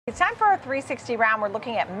It's time for our 360 round. We're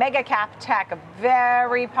looking at mega cap tech, a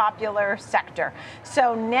very popular sector.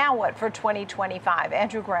 So now what for 2025?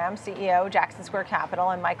 Andrew Graham, CEO, Jackson Square Capital,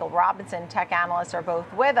 and Michael Robinson, tech analyst, are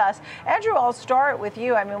both with us. Andrew, I'll start with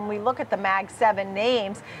you. I mean, when we look at the Mag 7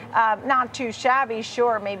 names, not too shabby.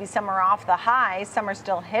 Sure, maybe some are off the highs, some are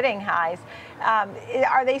still hitting highs.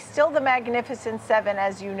 Are they still the Magnificent Seven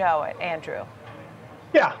as you know it, Andrew?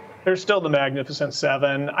 Yeah. They're still the Magnificent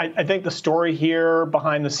Seven. I think the story here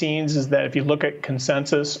behind the scenes is that if you look at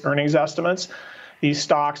consensus earnings estimates, these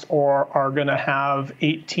stocks are going to have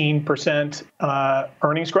 18%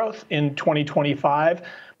 earnings growth in 2025,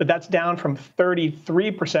 but that's down from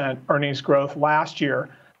 33% earnings growth last year,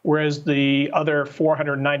 whereas the other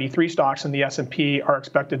 493 stocks in the S&P are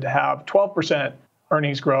expected to have 12%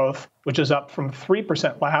 earnings growth, which is up from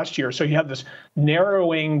 3% last year. So you have this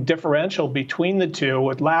narrowing differential between the two.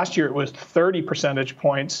 With last year, it was 30 percentage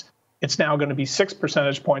points. It's now going to be 6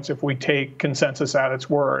 percentage points if we take consensus at its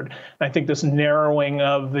word. And I think this narrowing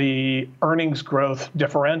of the earnings growth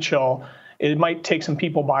differential, it might take some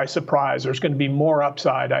people by surprise. There's going to be more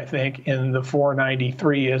upside, I think, in the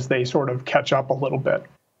 493 as they sort of catch up a little bit.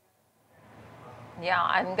 Yeah,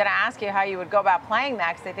 I'm going to ask you how you would go about playing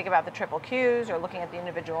that because they think about the triple Qs or looking at the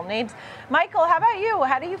individual names. Michael, how about you?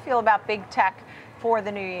 How do you feel about big tech for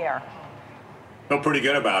the new year? Feel pretty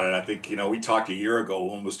good about it. I think, we talked a year ago,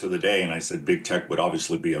 almost to the day, and I said big tech would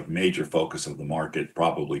obviously be a major focus of the market,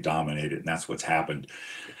 probably dominate it, and that's what's happened.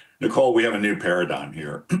 Nicole, we have a new paradigm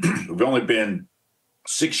here. We've only been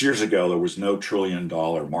 6 years ago, there was no $1 trillion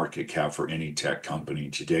market cap for any tech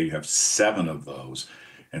company. Today, you have 7 of those.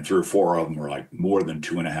 And 3 or 4 of them are like more than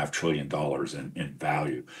 $2.5 trillion in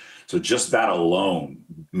value. So just that alone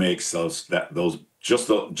makes those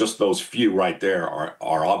few right there are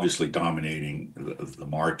obviously dominating the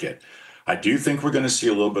market. I do think we're going to see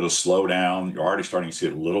a little bit of slowdown. You're already starting to see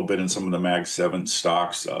it a little bit in some of the Mag 7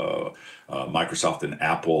 stocks. Microsoft and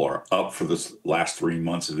Apple are up for the last 3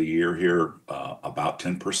 months of the year here, about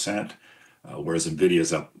 10%, whereas Nvidia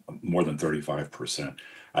is up more than 35%.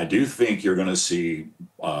 I do think you're going to see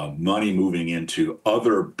money moving into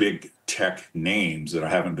other big tech names that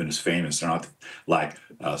haven't been as famous. They're not like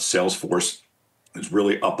Salesforce is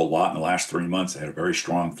really up a lot in the last 3 months. They had a very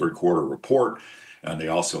strong third-quarter report, and they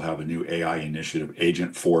also have a new AI initiative,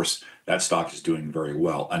 Agent Force. That stock is doing very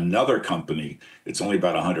well. Another company, it's only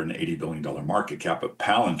about $180 billion market cap, but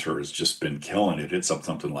Palantir has just been killing it. It's up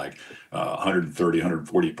something like 130,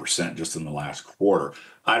 140% just in the last quarter.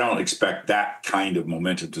 I don't expect that kind of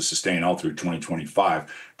momentum to sustain all through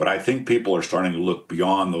 2025, but I think people are starting to look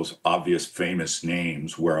beyond those obvious famous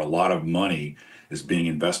names where a lot of money is being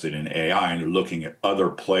invested in AI, and they're looking at other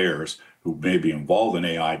players who may be involved in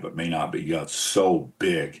AI but may not be yet so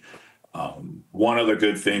big. One other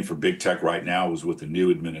good thing for big tech right now is with the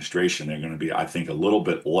new administration, they're going to be, I think, a little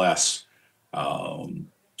bit less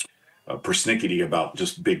persnickety about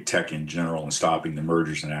just big tech in general and stopping the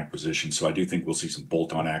mergers and acquisitions. So I do think we'll see some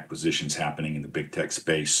bolt-on acquisitions happening in the big tech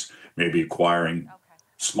space, maybe acquiring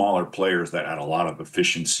smaller players that add a lot of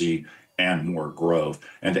efficiency and more growth.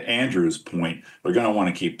 And to Andrew's point, they're going to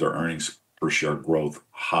want to keep their earnings per share growth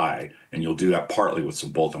high, and you'll do that partly with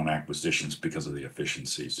some bolt-on acquisitions because of the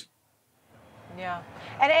efficiencies. Yeah.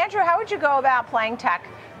 And Andrew, how would you go about playing tech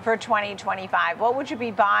for 2025? What would you be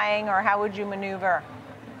buying, or how would you maneuver?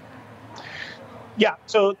 Yeah,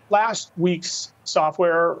 so last week's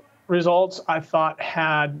software results, I thought,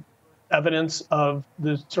 had evidence of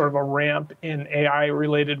this sort of a ramp in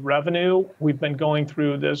AI-related revenue. We've been going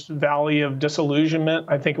through this valley of disillusionment,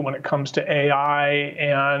 I think, when it comes to AI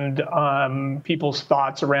and people's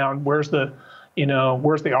thoughts around where's the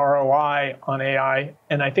ROI on AI.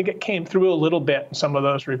 And I think it came through a little bit in some of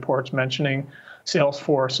those reports mentioning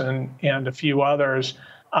Salesforce and a few others.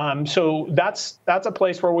 So that's a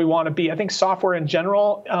place where we want to be. I think software in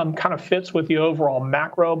general kind of fits with the overall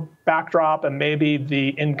macro backdrop and maybe the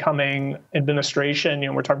incoming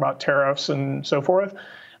administration. We're talking about tariffs and so forth.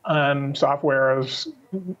 Software is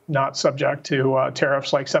not subject to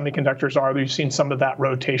tariffs like semiconductors are. We've seen some of that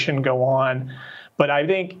rotation go on. But I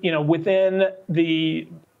think, within the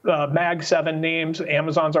Mag 7 names,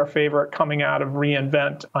 Amazon's our favorite coming out of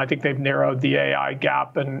reInvent. I think they've narrowed the AI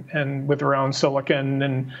gap, and with their own silicon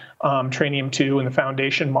and Trainium 2 and the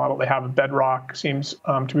foundation model they have at Bedrock seems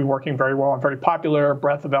to be working very well and very popular,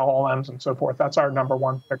 breadth of LLMs and so forth. That's our number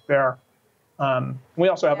one pick there. We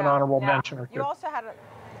also have an honorable mention or two.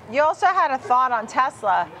 You also had a thought on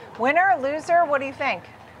Tesla. Winner or loser? What do you think?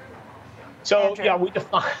 So Andrew? yeah,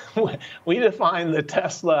 we define the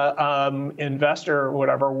Tesla investor or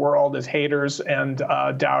whatever world as haters and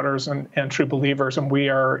doubters and true believers, and we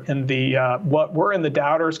are in the we're in the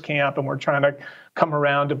doubters camp, and we're trying to come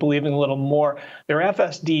around to believing a little more. Their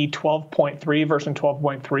FSD 12.3 version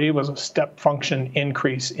 12.3 was a step function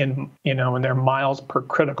increase in in their miles per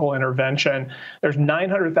critical intervention. There's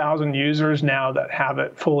 900,000 users now that have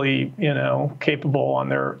it fully capable on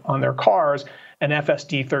their cars. And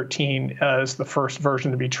FSD 13 is the first version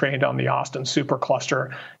to be trained on the Austin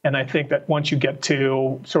supercluster. And I think that once you get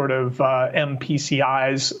to sort of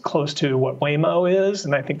MPCIs close to what Waymo is,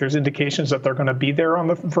 and I think there's indications that they're going to be there on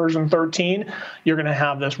the version 13, you're going to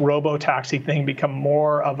have this robo-taxi thing become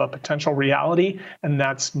more of a potential reality, and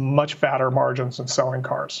that's much fatter margins than selling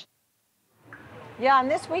cars. Yeah, and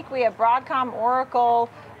this week we have Broadcom, Oracle,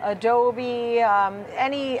 Adobe.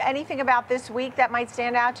 Anything about this week that might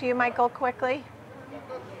stand out to you, Michael, quickly?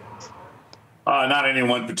 Not any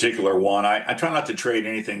one particular one. I try not to trade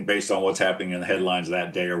anything based on what's happening in the headlines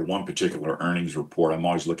that day or one particular earnings report. I'm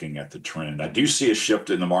always looking at the trend. I do see a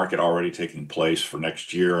shift in the market already taking place for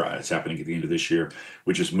next year. It's happening at the end of this year,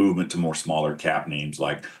 which is movement to more smaller cap names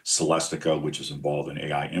like Celestica, which is involved in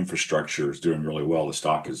AI infrastructure, is doing really well. The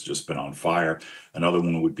stock has just been on fire. Another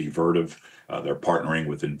one would be Vertiv. They're partnering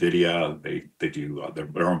with NVIDIA.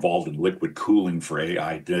 They're involved in liquid cooling for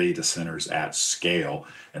AI data centers at scale,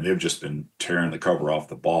 and they've just been tearing the cover off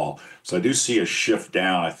the ball. So I do see a shift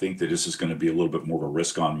down. I think that this is going to be a little bit more of a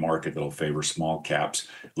risk-on market that'll favor small caps.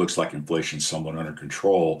 It looks like inflation's somewhat under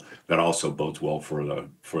control. That also bodes well for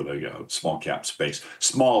the small cap space.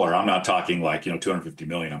 Smaller, I'm not talking like 250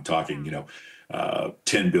 million. I'm talking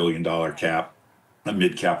 $10 billion cap. A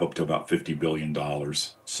mid cap up to about $50 billion.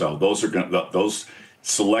 So those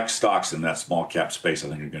select stocks in that small cap space, I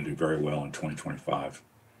think, are going to do very well in 2025.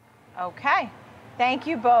 Okay. Thank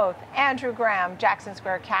you both. Andrew Graham, Jackson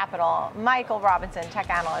Square Capital, Michael Robinson,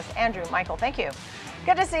 tech analyst. Andrew, Michael, thank you.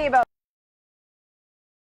 Good to see you both.